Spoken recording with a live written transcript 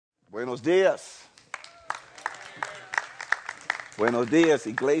Buenos dias. Buenos dias,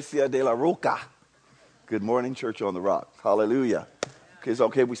 Iglesia de la Roca. Good morning, Church on the Rock. Hallelujah. Okay, is it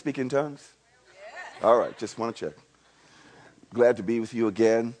okay if we speak in tongues? All right, just want to check. Glad to be with you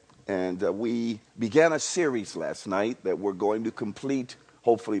again. And we began a series last night that we're going to complete,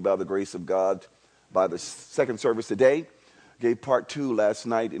 hopefully by the grace of God, by the second service today. Gave part 2 last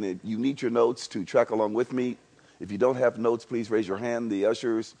night, and you need your notes to track along with me. If you don't have notes, please raise your hand. The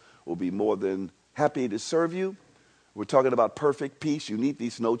ushers will be more than happy to serve you. We're talking about perfect peace. You need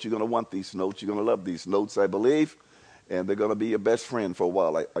these notes. You're going to want these notes. You're going to love these notes, I believe. And they're going to be your best friend for a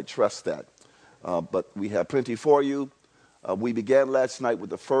while. I trust that. But we have plenty for you. We began last night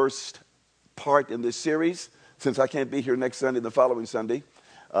with the first part in this series. Since I can't be here next Sunday, the following Sunday,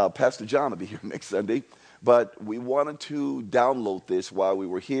 Pastor John will be here next Sunday. But we wanted to download this while we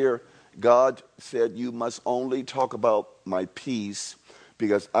were here. God said, you must only talk about my peace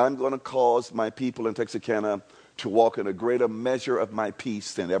because I'm going to cause my people in Texarkana to walk in a greater measure of my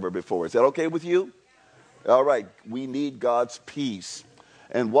peace than ever before. Is that okay with you? All right. We need God's peace.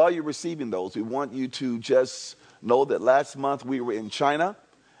 And while you're receiving those, we want you to just know that last month we were in China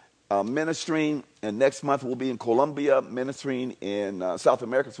ministering, and next month we'll be in Colombia ministering in South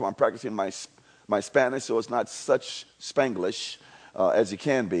America. So I'm practicing my Spanish, so it's not such Spanglish as it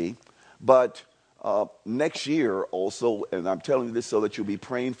can be. But next year also, and I'm telling you this so that you'll be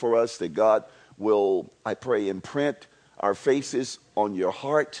praying for us, that God will, I pray, imprint our faces on your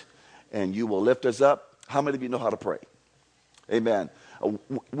heart, and you will lift us up. How many of you know how to pray? Amen.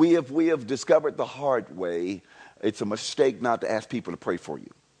 We have discovered the hard way. It's a mistake not to ask people to pray for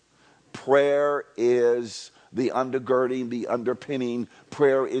you. Prayer is the undergirding, the underpinning.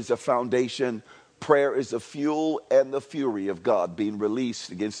 Prayer is a foundation. Prayer is the fuel and the fury of God being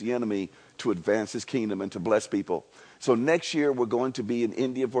released against the enemy to advance his kingdom and to bless people. So next year we're going to be in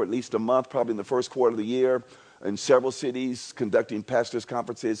India for at least a month, probably in the first quarter of the year, in several cities conducting pastors'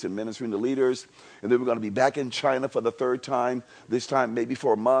 conferences and ministering to leaders. And then we're going to be back in China for the third time, this time maybe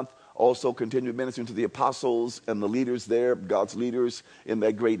for a month. Also continue ministering to the apostles and the leaders there, God's leaders in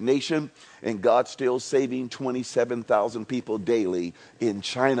that great nation. And God's still saving 27,000 people daily in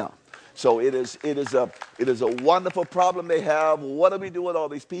China. So it is a wonderful problem they have. What do we do with all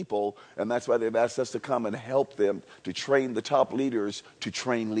these people? And that's why they've asked us to come and help them to train the top leaders, to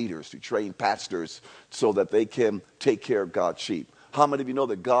train leaders, to train pastors so that they can take care of God's sheep. How many of you know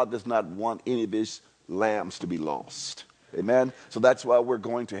that God does not want any of his lambs to be lost? Amen? So that's why we're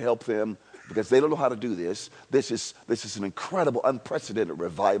going to help them because they don't know how to do this. This is an incredible, unprecedented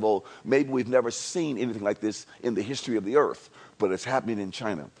revival. Maybe we've never seen anything like this in the history of the earth, but it's happening in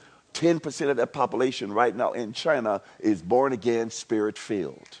China. 10% of that population right now in China is born again, spirit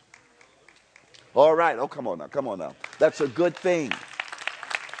filled. All right. Oh, come on now. That's a good thing.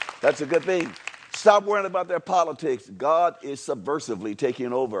 Stop worrying about their politics. God is subversively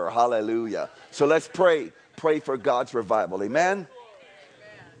taking over. Hallelujah. So let's pray. Pray for God's revival. Amen?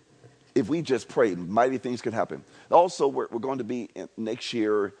 If we just pray, mighty things can happen. Also, we're going to be next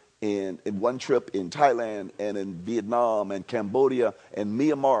year in one trip in Thailand and in Vietnam and Cambodia and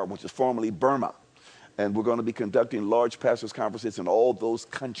Myanmar, which is formerly Burma. And we're going to be conducting large pastors' conferences in all those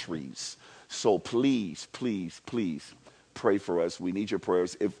countries. So please, please, please pray for us. We need your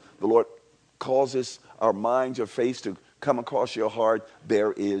prayers. If the Lord causes our minds or faith to come across your heart,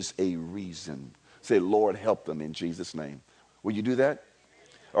 there is a reason. Say, Lord, help them in Jesus' name. Will you do that?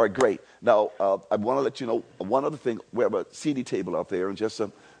 All right, great. Now, I want to let you know one other thing. We have a CD table out there, and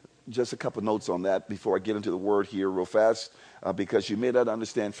just a couple notes on that before I get into the word here real fast, because you may not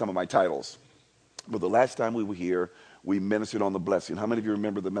understand some of my titles. But the last time we were here, we ministered on the blessing. How many of you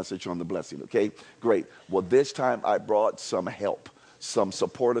remember the message on the blessing? Okay, great. Well, this time I brought some help, some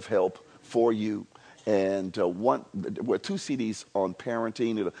supportive help for you. And two CDs on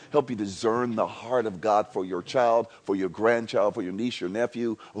parenting. It'll help you discern the heart of God for your child, for your grandchild, for your niece, your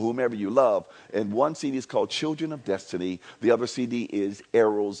nephew, or whomever you love. And one CD is called Children of Destiny. The other CD is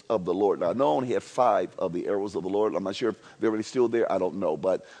Arrows of the Lord. Now, I know I only have 5 of the Arrows of the Lord. I'm not sure if they're really still there. I don't know.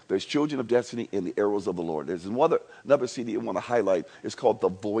 But there's Children of Destiny and the Arrows of the Lord. There's another CD I want to highlight. It's called The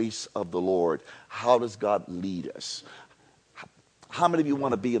Voice of the Lord. How does God lead us? How many of you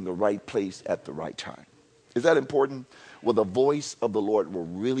want to be in the right place at the right time? Is that important? Well, the voice of the Lord will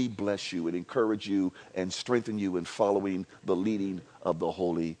really bless you and encourage you and strengthen you in following the leading of the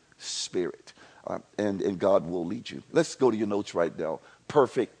Holy Spirit. And God will lead you. Let's go to your notes right now.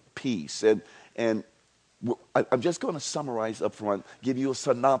 Perfect peace. And I'm just going to summarize up front, give you a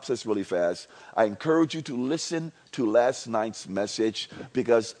synopsis really fast. I encourage you to listen to last night's message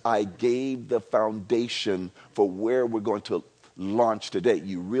because I gave the foundation for where we're going to launched today.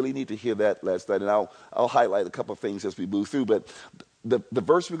 You really need to hear that last night, and I'll highlight a couple of things as we move through, but the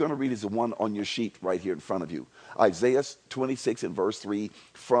verse we're going to read is the one on your sheet right here in front of you. Isaiah 26 and verse 3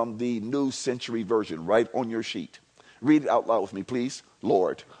 from the New Century Version, right on your sheet. Read it out loud with me, please.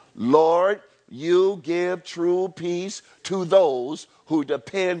 Lord, you give true peace to those who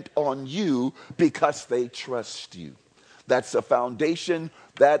depend on you because they trust you. That's the foundation.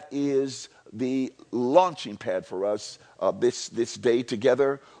 That is the launching pad for us this day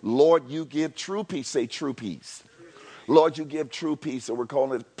together. Lord, you give true peace. Say true peace. Lord, you give true peace, and we're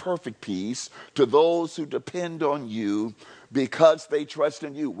calling it perfect peace, to those who depend on you because they trust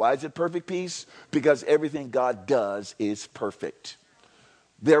in you. Why is it perfect peace? Because everything God does is perfect.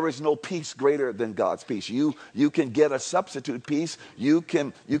 There is no peace greater than God's peace. You can get a substitute peace. You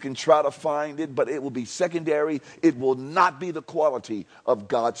can try to find it, but it will be secondary. It will not be the quality of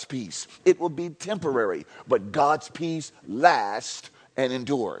God's peace. It will be temporary, but God's peace lasts and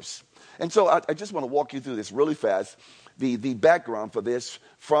endures. And so I just want to walk you through this really fast, the background for this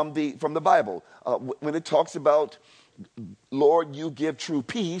from the Bible. When it talks about, Lord, you give true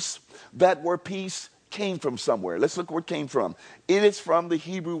peace, that word peace came from somewhere. Let's look where it came from. It is from the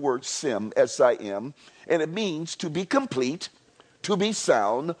Hebrew word sim, S-I-M, and it means to be complete, to be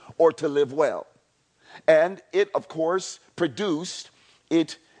sound, or to live well. And it, of course,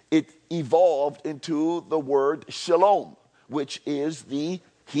 it evolved into the word shalom, which is the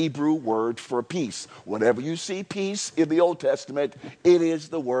Hebrew word for peace. Whenever you see peace in the Old Testament, it is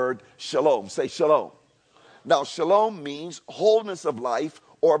the word shalom. Say shalom. Now, shalom means wholeness of life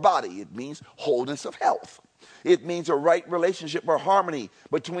or body. It means wholeness of health. It means a right relationship or harmony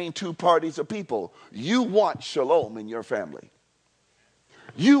between two parties of people. You want shalom in your family.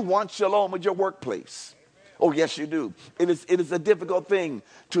 You want shalom in your workplace. Oh, yes, you do. It is a difficult thing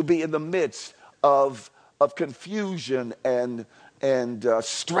to be in the midst of confusion and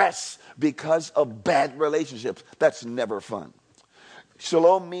stress because of bad relationships. That's never fun.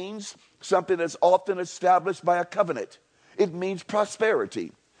 Shalom means something that's often established by a covenant. It means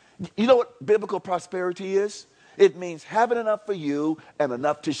prosperity. You know what biblical prosperity is? It means having enough for you and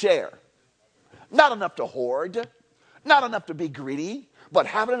enough to share. Not enough to hoard, not enough to be greedy, but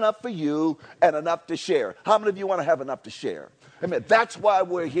having enough for you and enough to share. How many of you want to have enough to share? I mean, that's why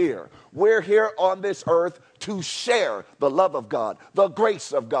we're here. We're here on this earth to share the love of God, the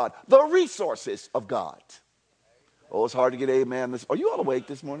grace of God, the resources of God. Oh, it's hard to get amen. Are you all awake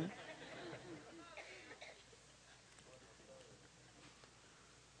this morning?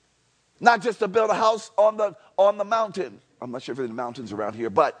 Not just to build a house on the mountain. I'm not sure if there are mountains around here,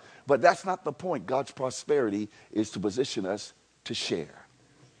 but that's not the point. God's prosperity is to position us to share.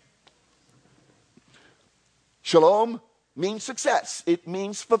 Shalom means success. It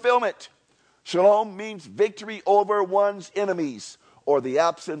means fulfillment. Shalom means victory over one's enemies or the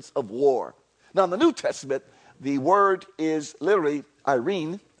absence of war. Now, in the New Testament, the word is literally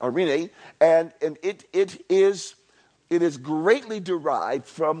irene, and it is greatly derived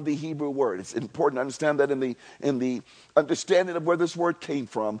from the Hebrew word. It's important to understand that in the understanding of where this word came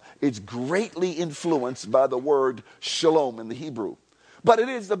from, it's greatly influenced by the word shalom in the Hebrew. But it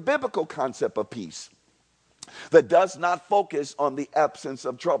is the biblical concept of peace that does not focus on the absence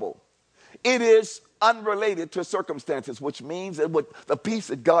of trouble. It is unrelated to circumstances, which means that the peace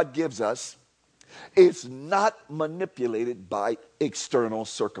that God gives us is not manipulated by external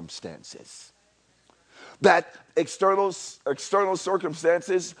circumstances. That external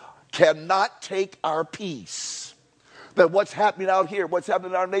circumstances cannot take our peace. That what's happening out here, what's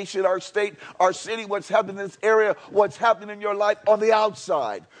happening in our nation, our state, our city, what's happening in this area, what's happening in your life on the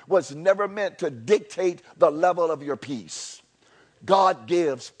outside was never meant to dictate the level of your peace. God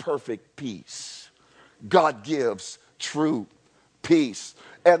gives perfect peace. God gives true peace.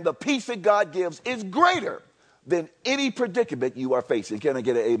 And the peace that God gives is greater than any predicament you are facing. Can I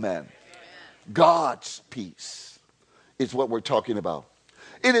get an amen? God's peace is what we're talking about.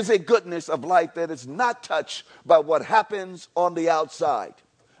 It is a goodness of life that is not touched by what happens on the outside.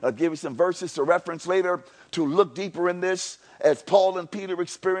 I'll give you some verses to reference later to look deeper in this as Paul and Peter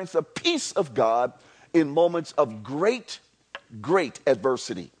experienced the peace of God in moments of great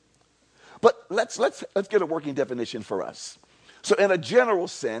adversity. But let's get a working definition for us. So in a general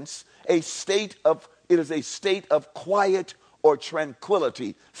sense, it is a state of quiet or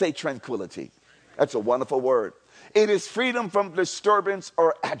tranquility. Say tranquility. That's a wonderful word. It is freedom from disturbance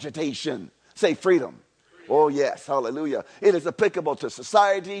or agitation. Say freedom. Oh yes, hallelujah. It is applicable to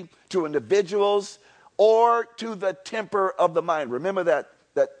society, to individuals, or to the temper of the mind. Remember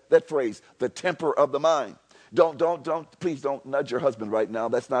that phrase, the temper of the mind. Please don't nudge your husband right now.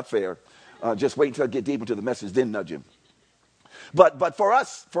 That's not fair. Just wait until I get deep into the message, then nudge him. But for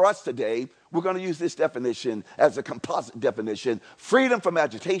us today, we're going to use this definition as a composite definition: freedom from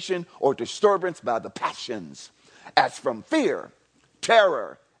agitation or disturbance by the passions, as from fear,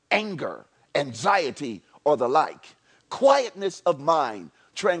 terror, anger, anxiety, or the like. Quietness of mind,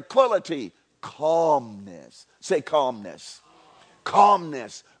 tranquility, calmness. Say calmness.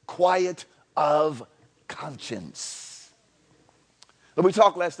 Calmness, quiet of conscience. And we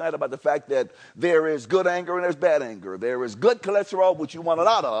talked last night about the fact that there is good anger and there's bad anger. There is good cholesterol, which you want a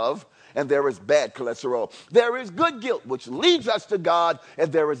lot of, and there is bad cholesterol. There is good guilt, which leads us to God,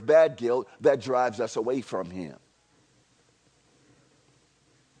 and there is bad guilt that drives us away from him.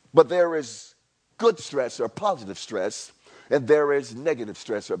 But there is good stress or positive stress, and there is negative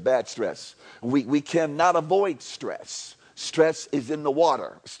stress or bad stress. We cannot avoid stress. Stress is in the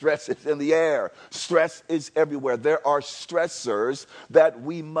water. Stress is in the air. Stress is everywhere. There are stressors that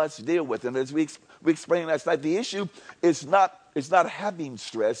we must deal with. And as we explained last night, the issue is not having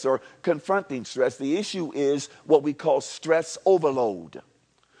stress or confronting stress. The issue is what we call stress overload.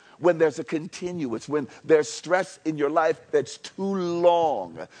 When there's a continuous, when there's stress in your life that's too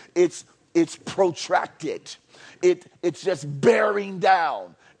long, it's protracted. It's just bearing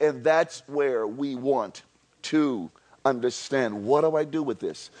down. And that's where we want to understand, what do I do with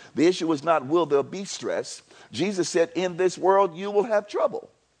this? The issue is not will there be stress. Jesus said, in this world you will have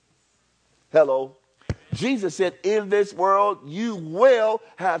trouble. Hello. Jesus said, in this world you will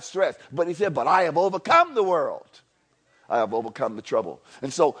have stress. But he said, but I have overcome the world. I have overcome the trouble.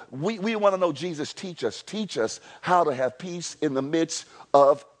 And so we want to know, Jesus, teach us how to have peace in the midst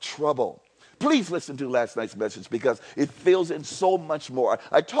of trouble. Please listen to last night's message because it fills in so much more.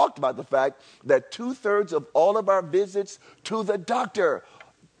 I talked about the fact that 2/3 of all of our visits to the doctor,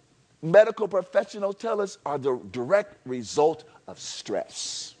 medical professionals tell us, are the direct result of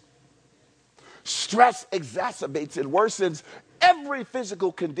stress. Stress exacerbates and worsens every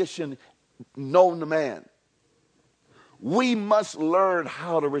physical condition known to man. We must learn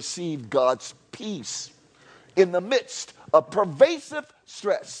how to receive God's peace in the midst of pervasive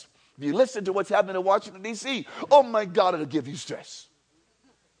stress. If you listen to what's happening in Washington, D.C., oh my God, it'll give you stress.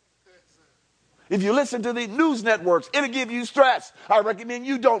 If you listen to the news networks, it'll give you stress. I recommend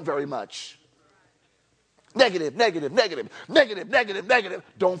you don't very much. Negative, negative, negative, negative, negative, negative.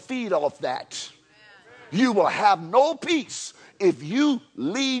 Don't feed off that. You will have no peace if you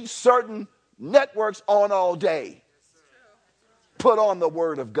leave certain networks on all day. Put on the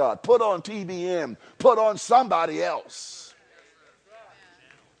Word of God. Put on TBN. Put on somebody else.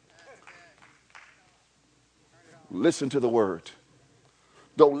 Listen to the Word.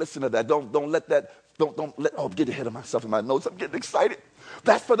 Don't listen to that. Don't let that. Don't let. Oh, I'm getting ahead of myself in my notes. I'm getting excited.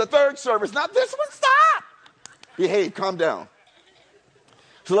 That's for the third service, not this one. Stop. Behave. Calm down.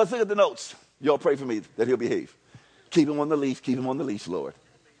 So let's look at the notes. Y'all pray for me that he'll behave. Keep him on the leash. Keep him on the leash, Lord.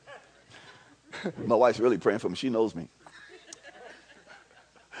 My wife's really praying for me. She knows me.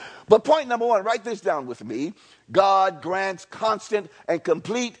 But point number one, write this down with me. God grants constant and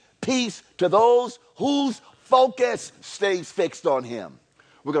complete peace to those whose focus stays fixed on him.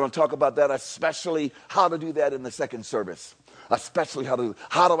 We're going to talk about that, especially how to do that in the second service. Especially how do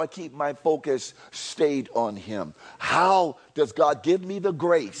I keep my focus stayed on him? How does God give me the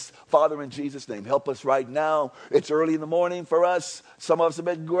grace? Father, in Jesus' name, help us right now. It's early in the morning for us. Some of us have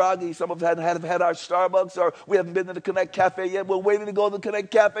been groggy. Some of us haven't had our Starbucks, or we haven't been to the Connect Cafe yet. We're waiting to go to the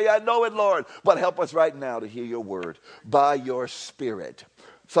Connect Cafe. I know it, Lord. But help us right now to hear your word by your Spirit.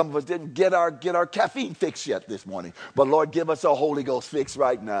 Some of us didn't get our caffeine fix yet this morning. But Lord, give us a Holy Ghost fix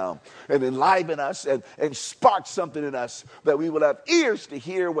right now. And enliven us and spark something in us that we will have ears to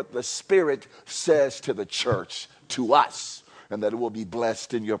hear what the Spirit says to the church, to us. And that it will be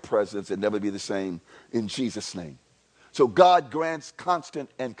blessed in your presence and never be the same, in Jesus' name. So God grants constant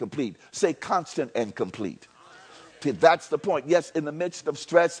and complete. Say constant and complete. That's the point. Yes, in the midst of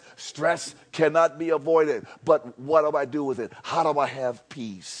stress cannot be avoided. But what do I do with it? How do I have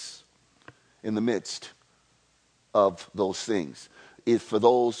peace in the midst of those things? It's for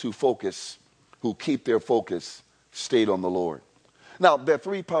those who keep their focus stayed on the Lord. Now, there are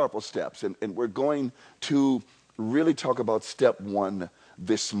 3 powerful steps, and we're going to really talk about step 1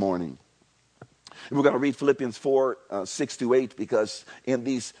 this morning. And we're going to read Philippians 4, 6-8, because in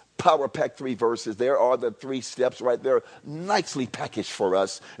these Power Pack 3 verses, there are the 3 steps right there, nicely packaged for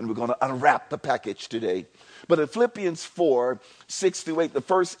us, and we're going to unwrap the package today. But in Philippians 4, 6-8, the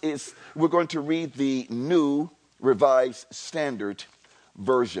first is, we're going to read the New Revised Standard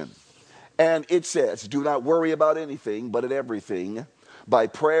Version. And it says, do not worry about anything, but in everything, by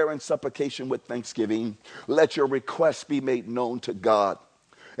prayer and supplication with thanksgiving, let your requests be made known to God.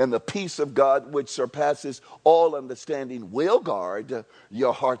 And the peace of God, which surpasses all understanding, will guard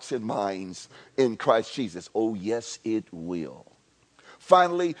your hearts and minds in Christ Jesus. Oh, yes, it will.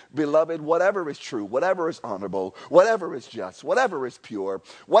 Finally, beloved, whatever is true, whatever is honorable, whatever is just, whatever is pure,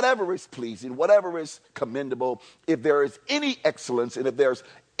 whatever is pleasing, whatever is commendable, if there is any excellence and if there's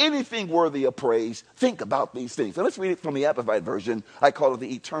anything worthy of praise, think about these things. And let's read it from the Amplified Version. I call it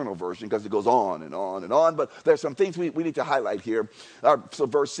the Eternal Version because it goes on and on and on. But there's some things we need to highlight here. So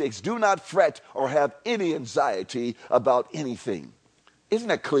verse 6, do not fret or have any anxiety about anything. Isn't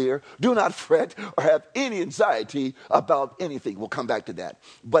that clear? Do not fret or have any anxiety about anything. We'll come back to that.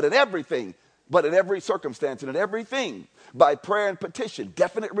 But in every circumstance and in everything, by prayer and petition,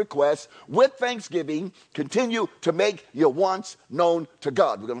 definite requests, with thanksgiving, continue to make your wants known to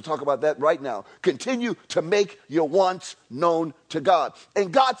God. We're going to talk about that right now. Continue to make your wants known to God.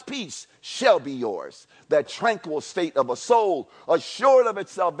 And God's peace shall be yours. That tranquil state of a soul assured of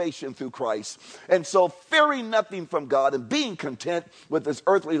its salvation through Christ. And so fearing nothing from God and being content with this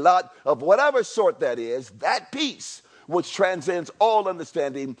earthly lot of whatever sort that is, that peace which transcends all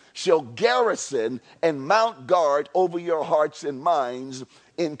understanding shall garrison and mount guard over your hearts and minds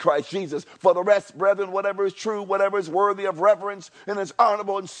in Christ Jesus. For the rest, brethren, whatever is true, whatever is worthy of reverence and is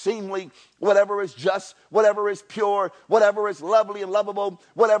honorable and seemly, whatever is just, whatever is pure, whatever is lovely and lovable,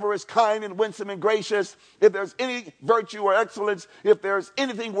 whatever is kind and winsome and gracious, if there's any virtue or excellence, if there's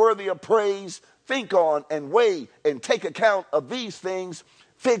anything worthy of praise, think on and weigh and take account of these things.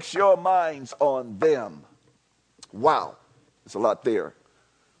 Fix your minds on them. Wow, there's a lot there.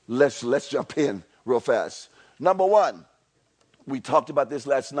 Let's jump in real fast. Number one, we talked about this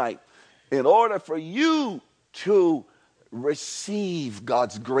last night. In order for you to receive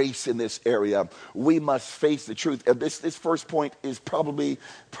God's grace in this area, we must face the truth. And this first point is probably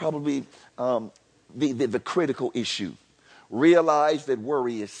the critical issue. Realize that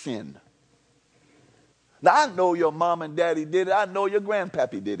worry is sin. Now, I know your mom and daddy did it. I know your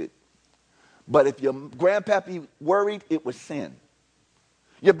grandpappy did it. But if your grandpappy worried, it was sin.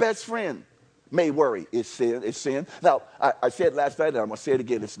 Your best friend may worry. It's sin. It's sin. Now, I said last night, and I'm going to say it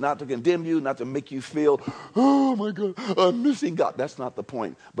again. It's not to condemn you, not to make you feel, oh, my God, I'm missing God. That's not the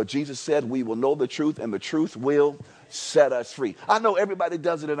point. But Jesus said we will know the truth, and the truth will set us free. I know everybody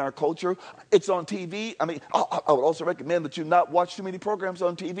does it in our culture. It's on TV. I mean, I would also recommend that you not watch too many programs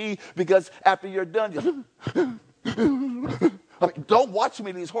on TV because after you're done, I mean, don't watch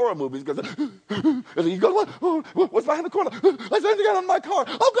me these horror movies because you go, what's behind the corner? There's anything on my car.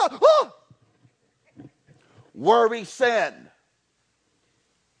 Oh, God. Oh! Worry, sin.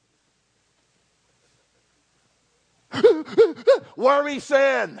 Worry,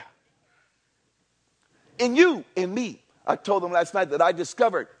 sin. In you, in me. I told them last night that I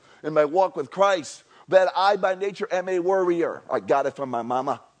discovered in my walk with Christ that I, by nature, am a worrier. I got it from my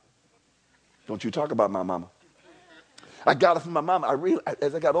mama. Don't you talk about my mama. I got it from my mom.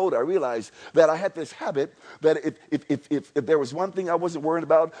 As I got older, I realized that I had this habit that if there was one thing I wasn't worried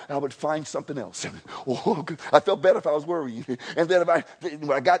about, I would find something else. Oh, I felt better if I was worried. And then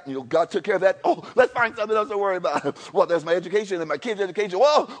when I got, God took care of that. Oh, let's find something else to worry about. Well, there's my education and my kids' education.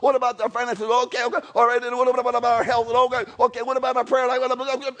 Well, what about our finances? Okay. All right. And what about our health? Okay. What about my prayer life?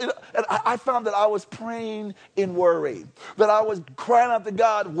 And I found that I was praying in worry, that I was crying out to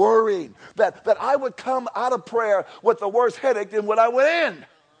God, worrying, that I would come out of prayer with the worse headache than when I went in.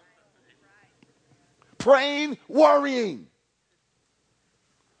 Praying, worrying.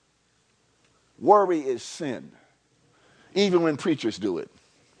 Worry is sin. Even when preachers do it.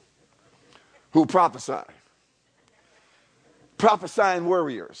 Who prophesy. Prophesying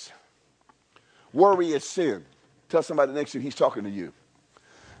worriers. Worry is sin. Tell somebody next to you, he's talking to you.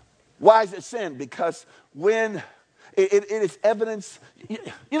 Why is it sin? Because when it is evidence.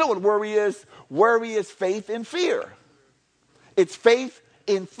 You know what worry is? Worry is faith in fear. It's faith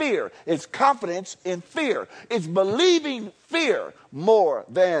in fear. It's confidence in fear. It's believing fear more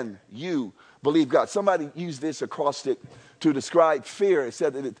than you believe God. Somebody used this acrostic to describe fear. It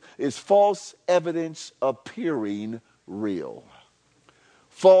said that it is false evidence appearing real.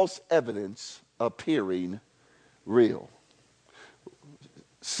 False evidence appearing real.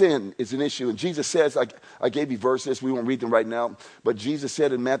 Sin is an issue. And Jesus says, I gave you verses. We won't read them right now. But Jesus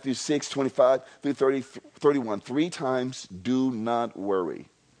said in Matthew 6, 25 through 31, 3 times, do not worry.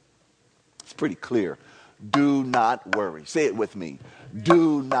 It's pretty clear. Do not worry. Say it with me.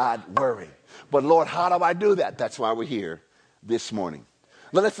 Do not worry. But Lord, how do I do that? That's why we're here this morning.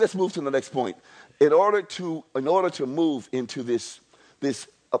 Now let's move to the next point. In order to move into this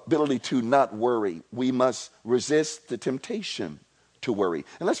ability to not worry, we must resist the temptation to worry.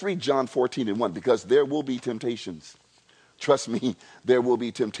 And let's read John 14:1, because there will be temptations Trust me, there will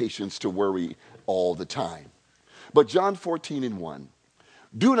be temptations to worry all the time. But John 14:1,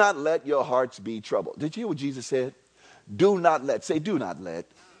 do not let your hearts be troubled. Did you hear what Jesus said? Do not let. Say, do not let.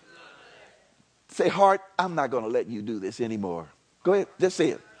 Say, heart, I'm not going to let you do this anymore. Go ahead, just say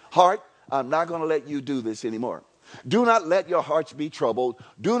it. Heart, I'm not going to let you do this anymore. Do not let your hearts be troubled.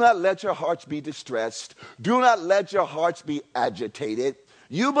 Do not let your hearts be distressed. Do not let your hearts be agitated.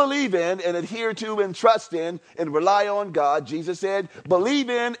 You believe in and adhere to and trust in and rely on God. Jesus said, believe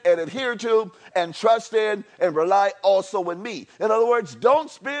in and adhere to and trust in and rely also in me. In other words, don't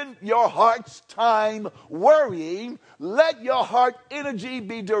spend your heart's time worrying. Let your heart energy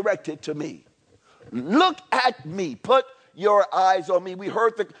be directed to me. Look at me. Put your eyes on me. We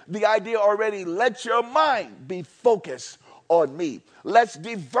heard the idea already. Let your mind be focused on me. Let's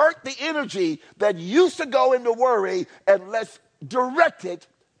divert the energy that used to go into worry and let's direct it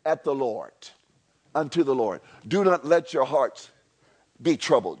at the Lord, unto the Lord. Do not let your hearts be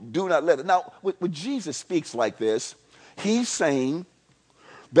troubled. Do not let it. Now, when Jesus speaks like this, he's saying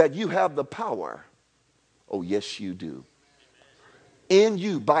that you have the power. Oh, yes, you do. In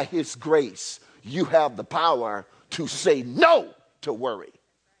you, by his grace, you have the power to say no to worry.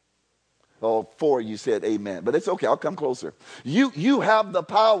 Oh, 4, you said amen. But it's okay, I'll come closer. You have the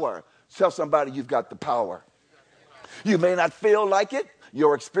power. Tell somebody you've got the power. You may not feel like it.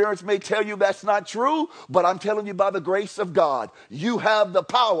 Your experience may tell you that's not true, but I'm telling you by the grace of God, you have the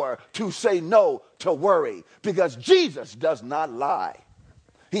power to say no to worry because Jesus does not lie.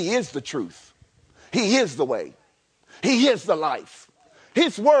 He is the truth. He is the way. He is the life.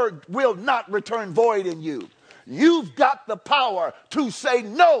 His word will not return void in you. You've got the power to say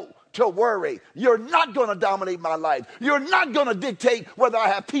no to worry. You're not going to dominate my life. You're not going to dictate whether I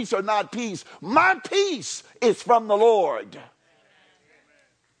have peace or not peace. My peace is from the Lord.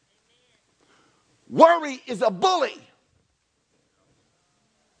 Worry is a bully.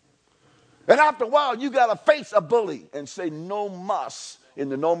 And after a while, you got to face a bully and say, no mas in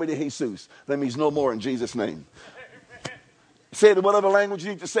the nome de Jesus. That means no more in Jesus' name. Say it in whatever language you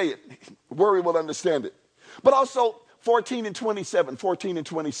need to say it. Worry will understand it. But also, 14 and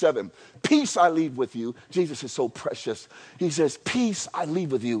 27. Peace I leave with you. Jesus is so precious. He says, peace I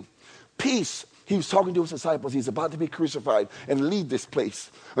leave with you. Peace. He was talking to his disciples. He's about to be crucified and leave this place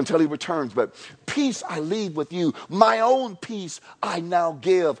until he returns. But peace I leave with you. My own peace I now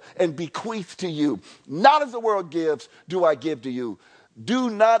give and bequeath to you. Not as the world gives, do I give to you. Do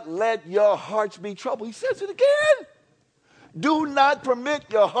not let your hearts be troubled. He says it again. Do not permit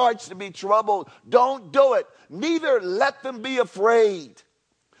your hearts to be troubled. Don't do it. Neither let them be afraid.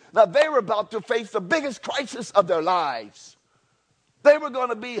 Now, they were about to face the biggest crisis of their lives. They were going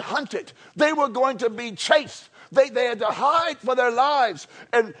to be hunted. They were going to be chased. They had to hide for their lives.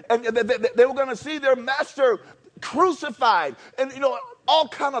 And they were going to see their master crucified. And, all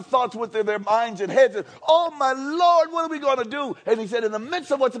kind of thoughts within their minds and heads. Oh, my Lord, what are we going to do? And he said, in the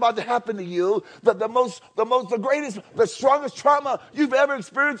midst of what's about to happen to you, the greatest, the strongest trauma you've ever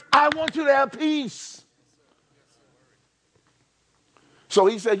experienced, I want you to have peace. So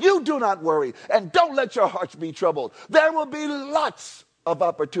he said, you do not worry and don't let your hearts be troubled. There will be lots of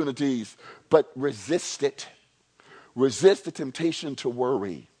opportunities, but resist it. Resist the temptation to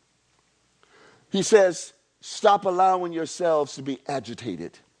worry. He says, stop allowing yourselves to be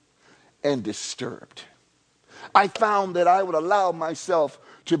agitated and disturbed. I found that I would allow myself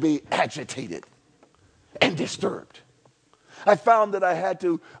to be agitated and disturbed. I found that I had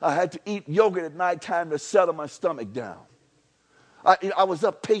to eat yogurt at nighttime to settle my stomach down. I was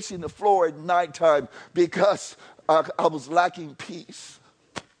up pacing the floor at nighttime because I was lacking peace.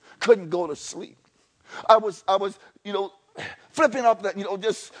 Couldn't go to sleep. I was flipping up that,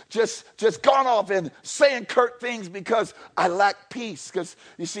 just gone off and saying curt things because I lack peace. Because,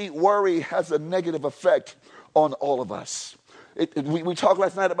 you see, worry has a negative effect on all of us. We talked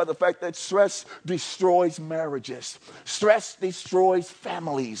last night about the fact that stress destroys marriages. Stress destroys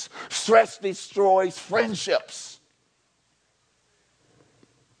families. Stress destroys friendships.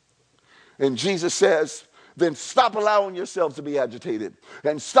 And Jesus says, then stop allowing yourselves to be agitated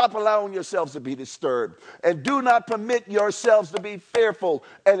and stop allowing yourselves to be disturbed. And do not permit yourselves to be fearful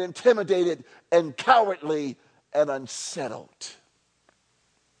and intimidated and cowardly and unsettled.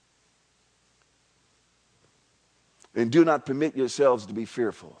 And do not permit yourselves to be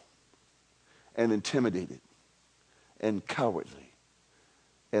fearful and intimidated and cowardly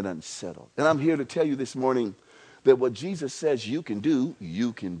and unsettled. And I'm here to tell you this morning that what Jesus says you can do,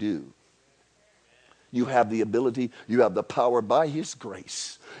 you can do. You have the ability, you have the power by his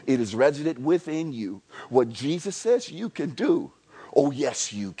grace. It is resident within you. What Jesus says you can do, oh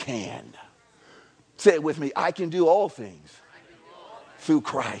yes, you can. Say it with me. I can do all things through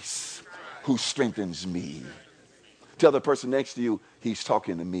Christ who strengthens me. Tell the person next to you, he's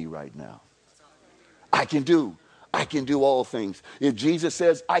talking to me right now. I can do all things. If Jesus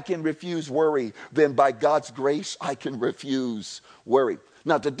says I can refuse worry, then by God's grace, I can refuse worry.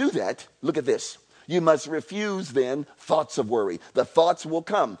 Now to do that, look at this. You must refuse then thoughts of worry. The thoughts will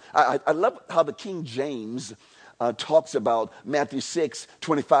come. I love how the King James talks about Matthew 6,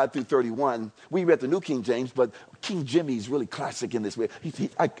 25 through 31. We read the New King James, but King Jimmy is really classic in this way.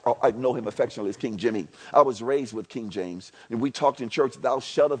 I know him affectionately as King Jimmy. I was raised with King James, and we talked in church, thou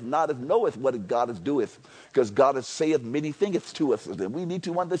shutteth not if knoweth what God is doeth, because God is saith many things to us. And we need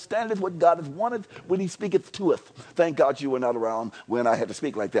to understand what God has wanted when he speaketh to us. Thank God you were not around when I had to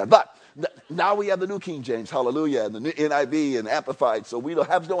speak like that. But now we have the New King James, hallelujah, and the new NIV and Amplified, so we don't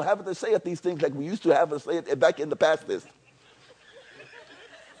have to say these things like we used to have to say it back in the past.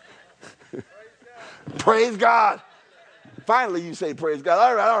 Praise God. Finally, you say praise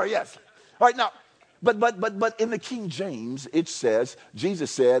God. All right, yes. All right, now, but in the King James, it says,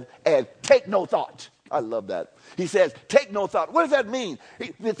 Jesus said, and take no thought. I love that. He says, take no thought. What does that mean?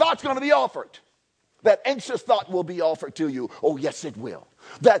 The thought's going to be offered. That anxious thought will be offered to you. Oh, yes, it will.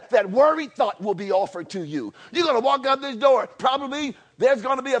 That worried thought will be offered to you. You're going to walk out this door. Probably there's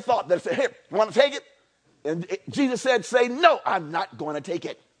going to be a thought that says, here, you want to take it? And Jesus said, say, no, I'm not going to take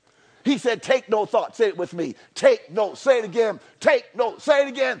it. He said, take no thought. Say it with me. Take no, say it again. Take no, say it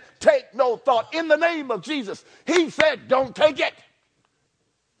again. Take no thought. In the name of Jesus, he said, don't take it.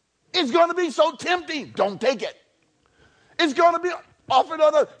 It's going to be so tempting. Don't take it. It's going to be offered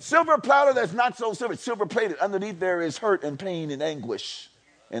on a silver platter that's not so silver. It's silver plated. Underneath there is hurt and pain and anguish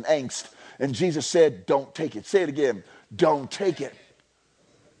and angst. And Jesus said, don't take it. Say it again. Don't take it.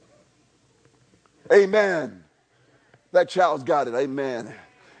 Amen. That child's got it. Amen.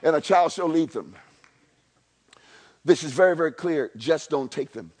 And a child shall lead them. This is very, very clear. Just don't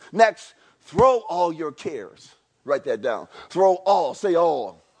take them. Next, throw all your cares. Write that down. Throw all. Say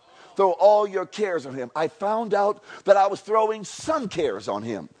all. Throw all your cares on him. I found out that I was throwing some cares on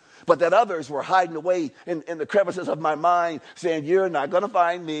him, but that others were hiding away in the crevices of my mind, saying, you're not going to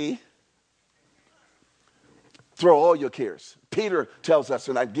find me. Throw all your cares. Peter tells us,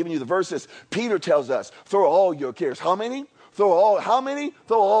 and I've given you the verses, Peter tells us, throw all your cares. How many? How many?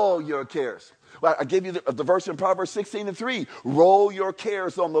 Throw all your cares. Well, I gave you the verse in Proverbs 16:3. Roll your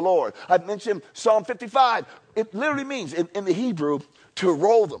cares on the Lord. I mentioned Psalm 55. It literally means, in the Hebrew, to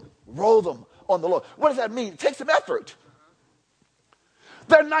roll them on the Lord. What does that mean? It takes some effort.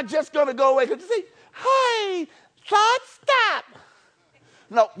 They're not just going to go away and say, hey, thoughts, stop.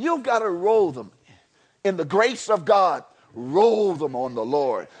 No, you've got to roll them. In the grace of God, roll them on the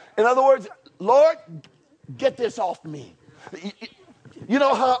Lord. In other words, Lord, get this off me. You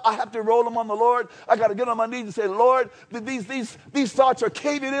know how I have to roll them on the Lord? I got to get on my knees and say, Lord, these thoughts are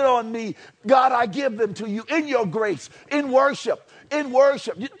caving in on me. God, I give them to you in your grace, in worship. In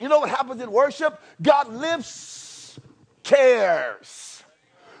worship. You know what happens in worship? God lifts cares.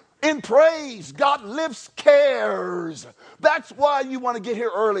 In praise, God lifts cares. That's why you want to get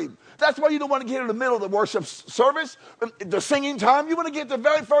here early. That's why you don't want to get in the middle of the worship service, the singing time. You want to get the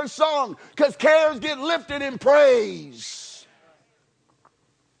very first song, because cares get lifted in praise.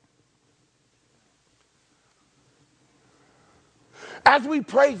 As we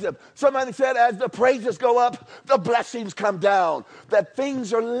praise him, somebody said, as the praises go up, the blessings come down. That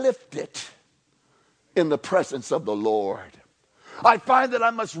things are lifted in the presence of the Lord. I find that I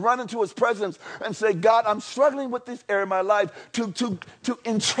must run into his presence and say, God, I'm struggling with this area of my life to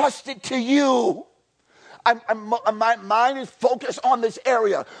entrust it to you. My mind is focused on this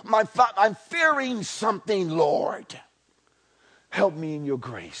area. I'm fearing something, Lord. Help me in your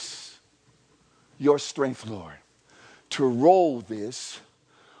grace, your strength, Lord, to roll this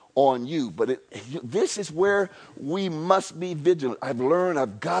on you. But this is where we must be vigilant. I've learned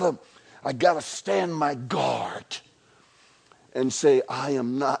I gotta stand my guard and say,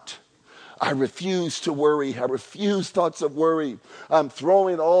 I refuse to worry. I refuse thoughts of worry. I'm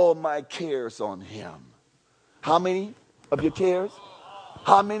throwing all my cares on him. How many of your cares?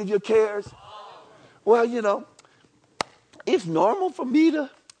 How many of your cares? Well, you know, it's normal for me to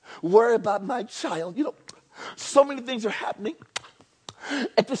worry about my child. You know, so many things are happening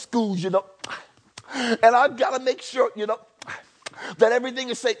at the schools, you know. And I've got to make sure, you know, that everything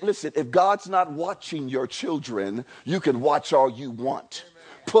is safe. Listen, if God's not watching your children, you can watch all you want.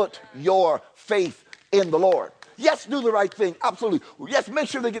 Put your faith in the Lord. Yes, do the right thing. Absolutely. Yes, make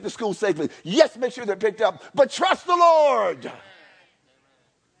sure they get to school safely. Yes, make sure they're picked up. But trust the Lord.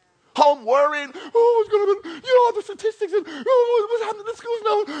 home worrying, oh, what's going to be, all the statistics, and oh, what's happening in the schools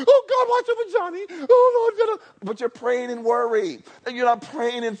now? Oh, God, watch over Johnny. Oh, Lord, but you're praying in worry, and you're not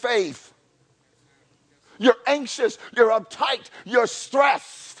praying in faith. You're anxious, you're uptight, you're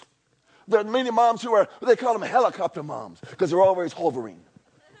stressed. There are many moms who they call them helicopter moms because they're always hovering.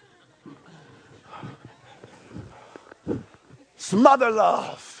 Smother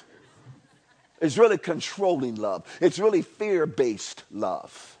love is really controlling love. It's really fear-based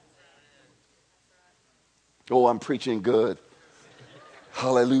love. Oh, I'm preaching good.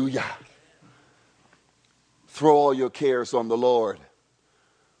 Hallelujah. Throw all your cares on the Lord.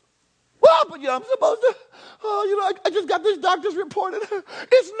 Well, but I'm supposed to, I just got this doctor's report. It's normal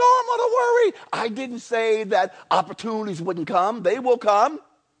to worry. I didn't say that opportunities wouldn't come. They will come.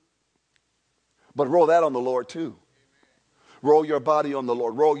 But roll that on the Lord too. Roll your body on the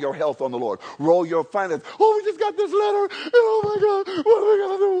Lord. Roll your health on the Lord. Roll your finances. Oh, we just got this letter. Oh, my God. What are we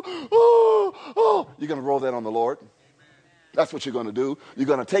going to do? Oh. You're going to roll that on the Lord. That's what you're going to do. You're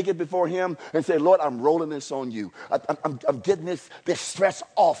going to take it before him and say, Lord, I'm rolling this on you. I'm getting this stress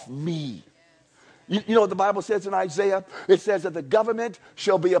off me. You know what the Bible says in Isaiah? It says that the government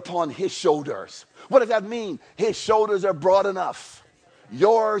shall be upon his shoulders. What does that mean? His shoulders are broad enough.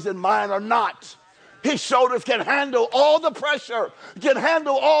 Yours and mine are not. His shoulders can handle all the pressure, can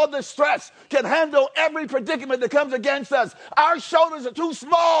handle all the stress, can handle every predicament that comes against us. Our shoulders are too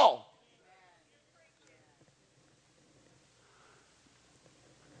small.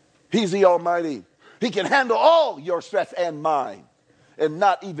 He's the Almighty. He can handle all your stress and mine and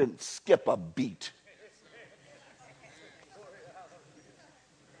not even skip a beat.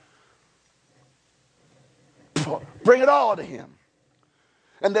 Bring it all to him.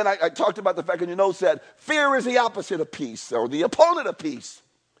 And then I talked about the fact in your notes that fear is the opposite of peace or the opponent of peace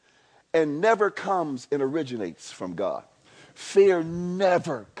and never comes and originates from God. Fear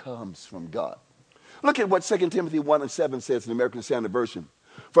never comes from God. Look at what 2 Timothy 1:7 says in the American Standard Version.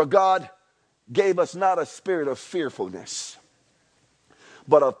 For God gave us not a spirit of fearfulness,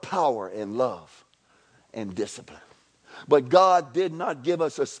 but of power and love and discipline. But God did not give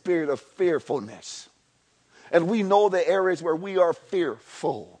us a spirit of fearfulness. And we know the areas where we are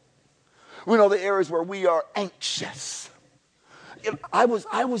fearful. We know the areas where we are anxious. I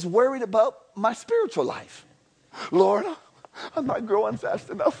was worried about my spiritual life. Lord, I'm not growing fast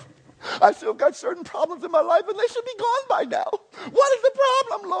enough. I still got certain problems in my life and they should be gone by now. What is the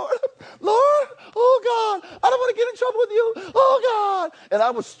problem, Lord? Lord, oh God, I don't want to get in trouble with you. Oh God. And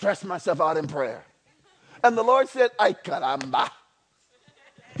I was stressing myself out in prayer. And the Lord said, ay caramba.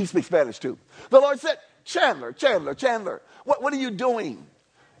 He speaks Spanish too. The Lord said, Chandler, what are you doing?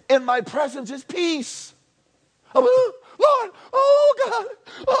 In my presence is peace. Lord, oh God,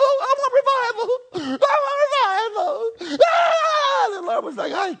 I want revival. Ah! The Lord was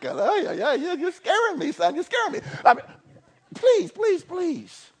like, ay, God, you're scaring me, son, you're scaring me. I mean,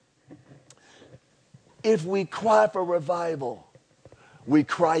 please. If we cry for revival, we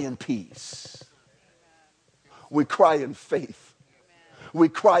cry in peace. We cry in faith. We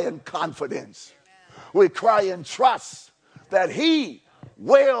cry in confidence. We cry in trust that he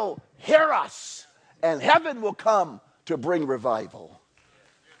will hear us and heaven will come to bring revival.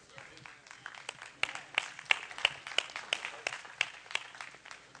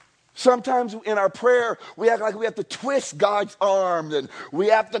 Sometimes in our prayer, we act like we have to twist God's arm and we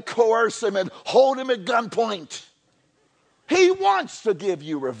have to coerce him and hold him at gunpoint. He wants to give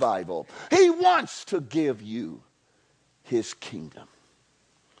you revival. He wants to give you his kingdom.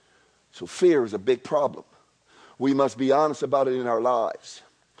 So fear is a big problem. We must be honest about it in our lives.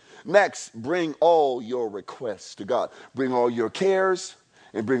 Next, bring all your requests to God. Bring all your cares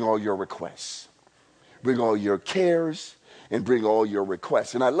and bring all your requests. Bring all your cares and bring all your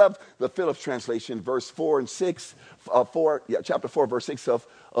requests. And I love the Phillips translation, verse 4 and 6, chapter 4, verse 6 of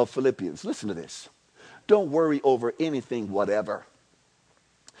Philippians. Listen to this. Don't worry over anything, whatever.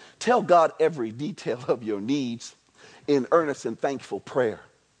 Tell God every detail of your needs in earnest and thankful prayer.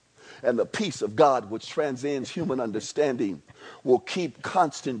 And the peace of God, which transcends human understanding, will keep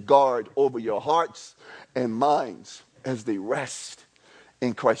constant guard over your hearts and minds as they rest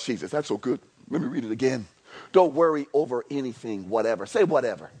in Christ Jesus. That's so good. Let me read it again. Don't worry over anything, whatever. Say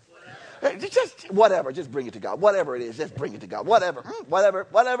whatever. Just whatever. Just bring it to God. Whatever it is, just bring it to God. Whatever. Whatever.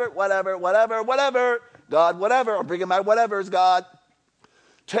 God, whatever. I'm bringing my whatevers, God.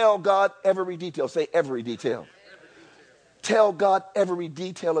 Tell God every detail. Say every detail. Tell God every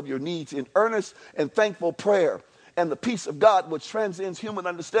detail of your needs in earnest and thankful prayer. And the peace of God, which transcends human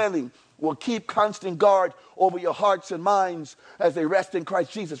understanding, will keep constant guard over your hearts and minds as they rest in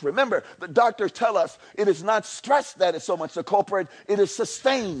Christ Jesus. Remember, the doctors tell us it is not stress that is so much the culprit, it is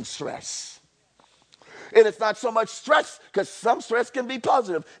sustained stress. And it's not so much stress, because some stress can be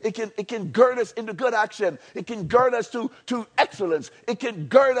positive. It can gird us into good action. It can gird us to excellence. It can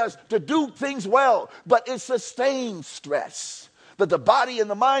gird us to do things well. But it's sustained stress that the body and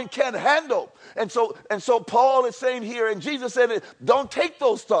the mind can't handle. And so Paul is saying here, and Jesus said, don't take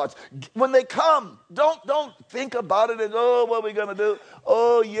those thoughts. When they come, don't think about it and, oh, what are we going to do?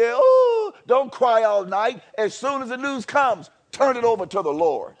 Oh, yeah, oh, don't cry all night. As soon as the news comes, turn it over to the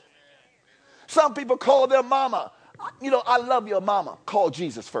Lord. Some people call their mama, I love your mama. Call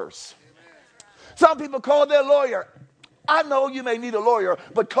Jesus first. Some people call their lawyer. I know you may need a lawyer,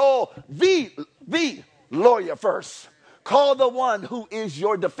 but call the lawyer first. Call the one who is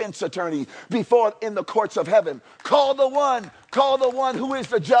your defense attorney before in the courts of heaven. Call the one who is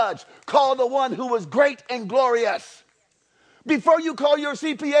the judge. Call the one who is great and glorious. Before you call your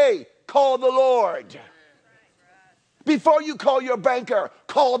CPA, call the Lord. Before you call your banker,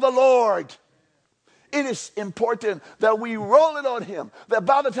 call the Lord. It is important that we roll it on him. That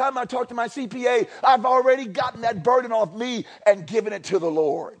by the time I talk to my CPA, I've already gotten that burden off me and given it to the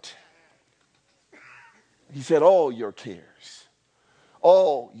Lord. He said, all your cares,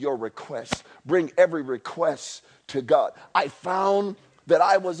 all your requests, bring every request to God. I found that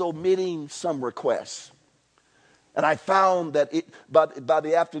I was omitting some requests. And I found that by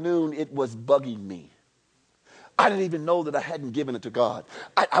the afternoon, it was bugging me. I didn't even know that I hadn't given it to God.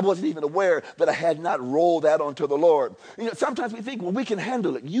 I wasn't even aware that I had not rolled that onto the Lord. Sometimes we think, well, we can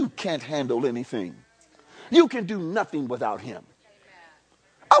handle it. You can't handle anything. You can do nothing without him.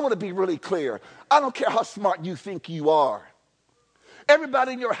 I want to be really clear. I don't care how smart you think you are.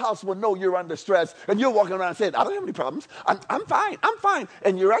 Everybody in your house will know you're under stress, and you're walking around saying, I don't have any problems. I'm fine.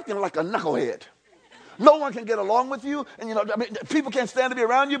 And you're acting like a knucklehead. No one can get along with you, and people can't stand to be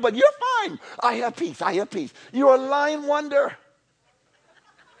around you, but you're fine. I have peace. You're a lying wonder.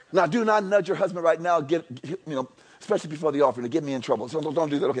 Now, do not nudge your husband right now, especially before the offering, to get me in trouble. So don't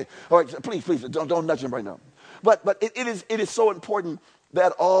do that, okay? All right, so please, don't nudge him right now. But it is so important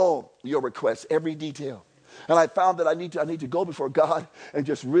that all your requests, every detail. And I found that I need to go before God and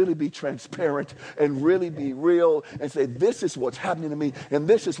just really be transparent and really be real and say, this is what's happening to me, and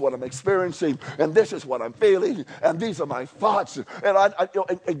this is what I'm experiencing, and this is what I'm feeling, and these are my thoughts.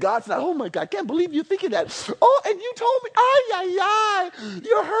 And God's not, oh my God, I can't believe you're thinking that. Oh, and you told me,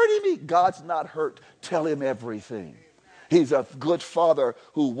 you're hurting me. God's not hurt. Tell him everything. He's a good father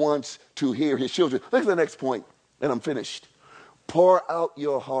who wants to hear his children. Look at the next point, and I'm finished. Pour out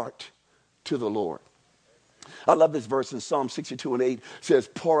your heart to the Lord. I love this verse in Psalm 62:8 says,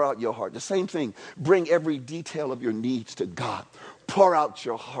 pour out your heart. The same thing. Bring every detail of your needs to God. Pour out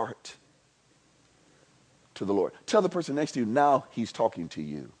your heart to the Lord. Tell the person next to you, now he's talking to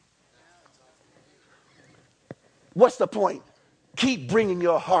you. What's the point? Keep bringing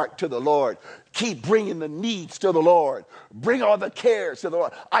your heart to the Lord. Keep bringing the needs to the Lord. Bring all the cares to the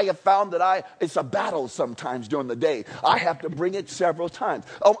Lord. I have found that it's a battle sometimes during the day. I have to bring it several times.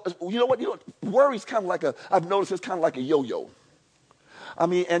 You know what? Worry's kind of like I've noticed it's kind of like a yo-yo.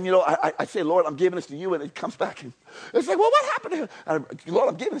 I say, Lord, I'm giving this to you, and it comes back. And it's like, well, what happened to him? Lord,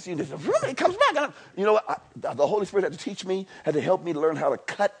 I'm giving this to you, and it comes back. And the Holy Spirit had to teach me, had to help me to learn how to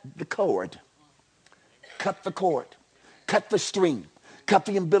cut the cord. Cut the cord. Cut the string, cut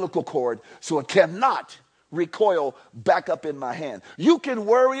the umbilical cord so it cannot recoil back up in my hand. You can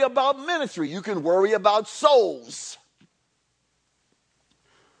worry about ministry. You can worry about souls.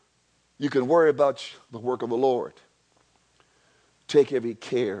 You can worry about the work of the Lord. Take every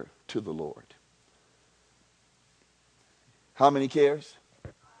care to the Lord. How many cares?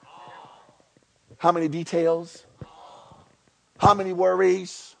 How many details? How many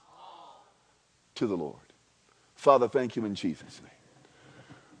worries? To the Lord. Father, thank you in Jesus' name.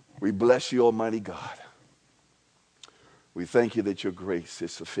 We bless you, Almighty God. We thank you that your grace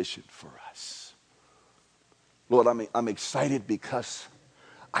is sufficient for us. Lord, I'm excited because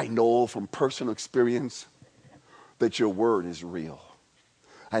I know from personal experience that your word is real.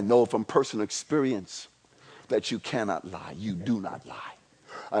 I know from personal experience that you cannot lie. You do not lie.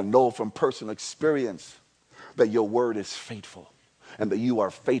 I know from personal experience that your word is faithful and that you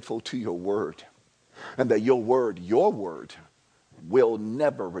are faithful to your word. And that your word will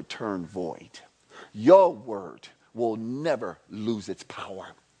never return void. Your word will never lose its power.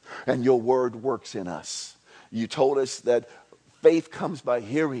 And your word works in us. You told us that faith comes by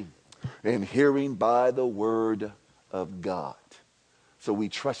hearing, and hearing by the word of God. So we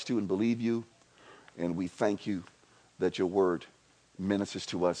trust you and believe you, and we thank you that your word ministers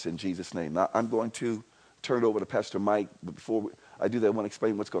to us in Jesus' name. Now, I'm going to turn it over to Pastor Mike. But before I do that, I want to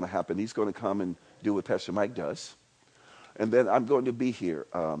explain what's going to happen. He's going to come and do what Pastor Mike does. And then I'm going to be here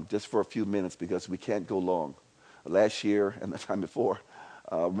just for a few minutes because we can't go long. Last year and the time before,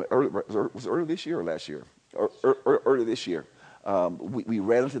 was it early this year or last year? Early this year. We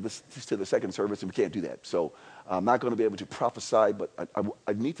ran into the second service, and we can't do that. So I'm not going to be able to prophesy, but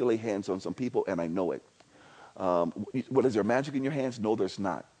I need to lay hands on some people, and I know it. What is there magic in your hands? No, there's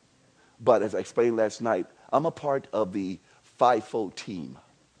not. But as I explained last night, I'm a part of the fivefold team.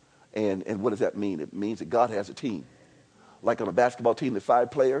 And what does that mean? It means that God has a team. Like on a basketball team, there are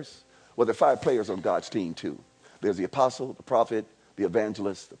 5 players. Well, there are 5 players on God's team, too. There's the apostle, the prophet, the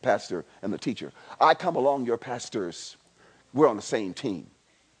evangelist, the pastor, and the teacher. I come along your pastors. We're on the same team.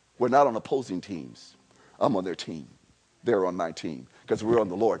 We're not on opposing teams. I'm on their team. They're on my team because we're on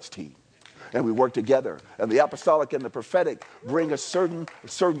the Lord's team. And we work together. And the apostolic and the prophetic bring a certain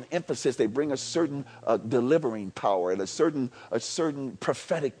emphasis. They bring a certain delivering power and a certain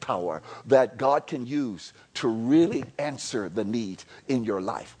prophetic power that God can use to really answer the need in your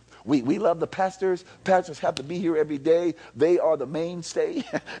life. We love the pastors. Pastors have to be here every day. They are the mainstay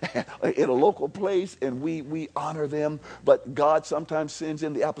in a local place, and we honor them. But God sometimes sends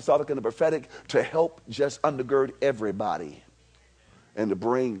in the apostolic and the prophetic to help just undergird everybody and to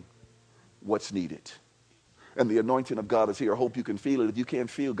bring what's needed. And the anointing of God is here. I hope you can feel it. If you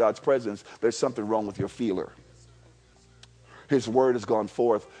can't feel God's presence, there's something wrong with your feeler. His word has gone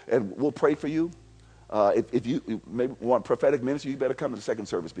forth, and we'll pray for you. If you maybe want prophetic ministry, you better come to the second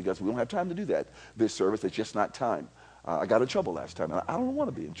service because we don't have time to do that. This service, it's just not time. I got in trouble last time, and I don't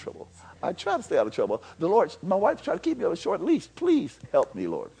want to be in trouble. I try to stay out of trouble. The Lord, my wife tried to keep me on a short leash. Please help me,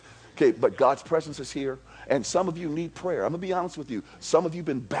 Lord. Okay, but God's presence is here, and some of you need prayer. I'm going to be honest with you. Some of you have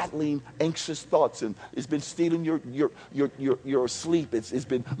been battling anxious thoughts, and it's been stealing your sleep. It's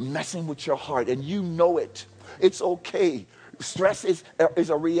been messing with your heart, and you know it. It's okay. Stress is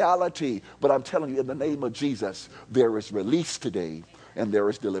a reality, but I'm telling you, in the name of Jesus, there is release today, and there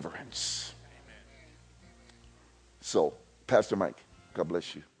is deliverance. So, Pastor Mike, God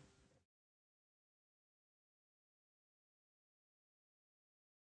bless you.